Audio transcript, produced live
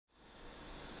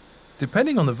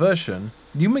Depending on the version,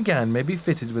 new MEGANE may be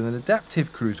fitted with an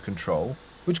adaptive cruise control,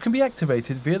 which can be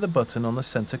activated via the button on the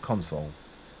center console.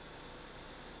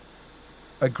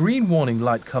 A green warning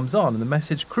light comes on and the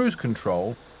message "Cruise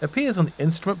Control" appears on the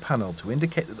instrument panel to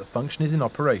indicate that the function is in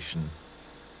operation.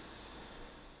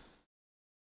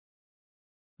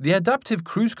 The adaptive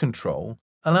cruise control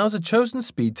allows a chosen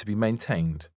speed to be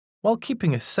maintained, while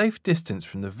keeping a safe distance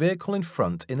from the vehicle in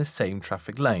front in the same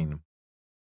traffic lane.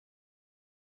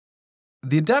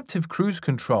 The adaptive cruise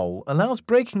control allows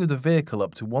braking of the vehicle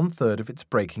up to 1/3 of its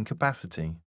braking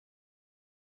capacity.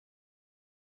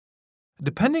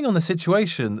 Depending on the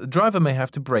situation, the driver may have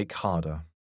to brake harder.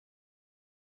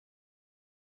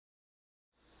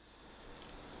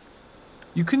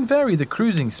 You can vary the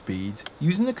cruising speed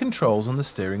using the controls on the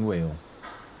steering wheel.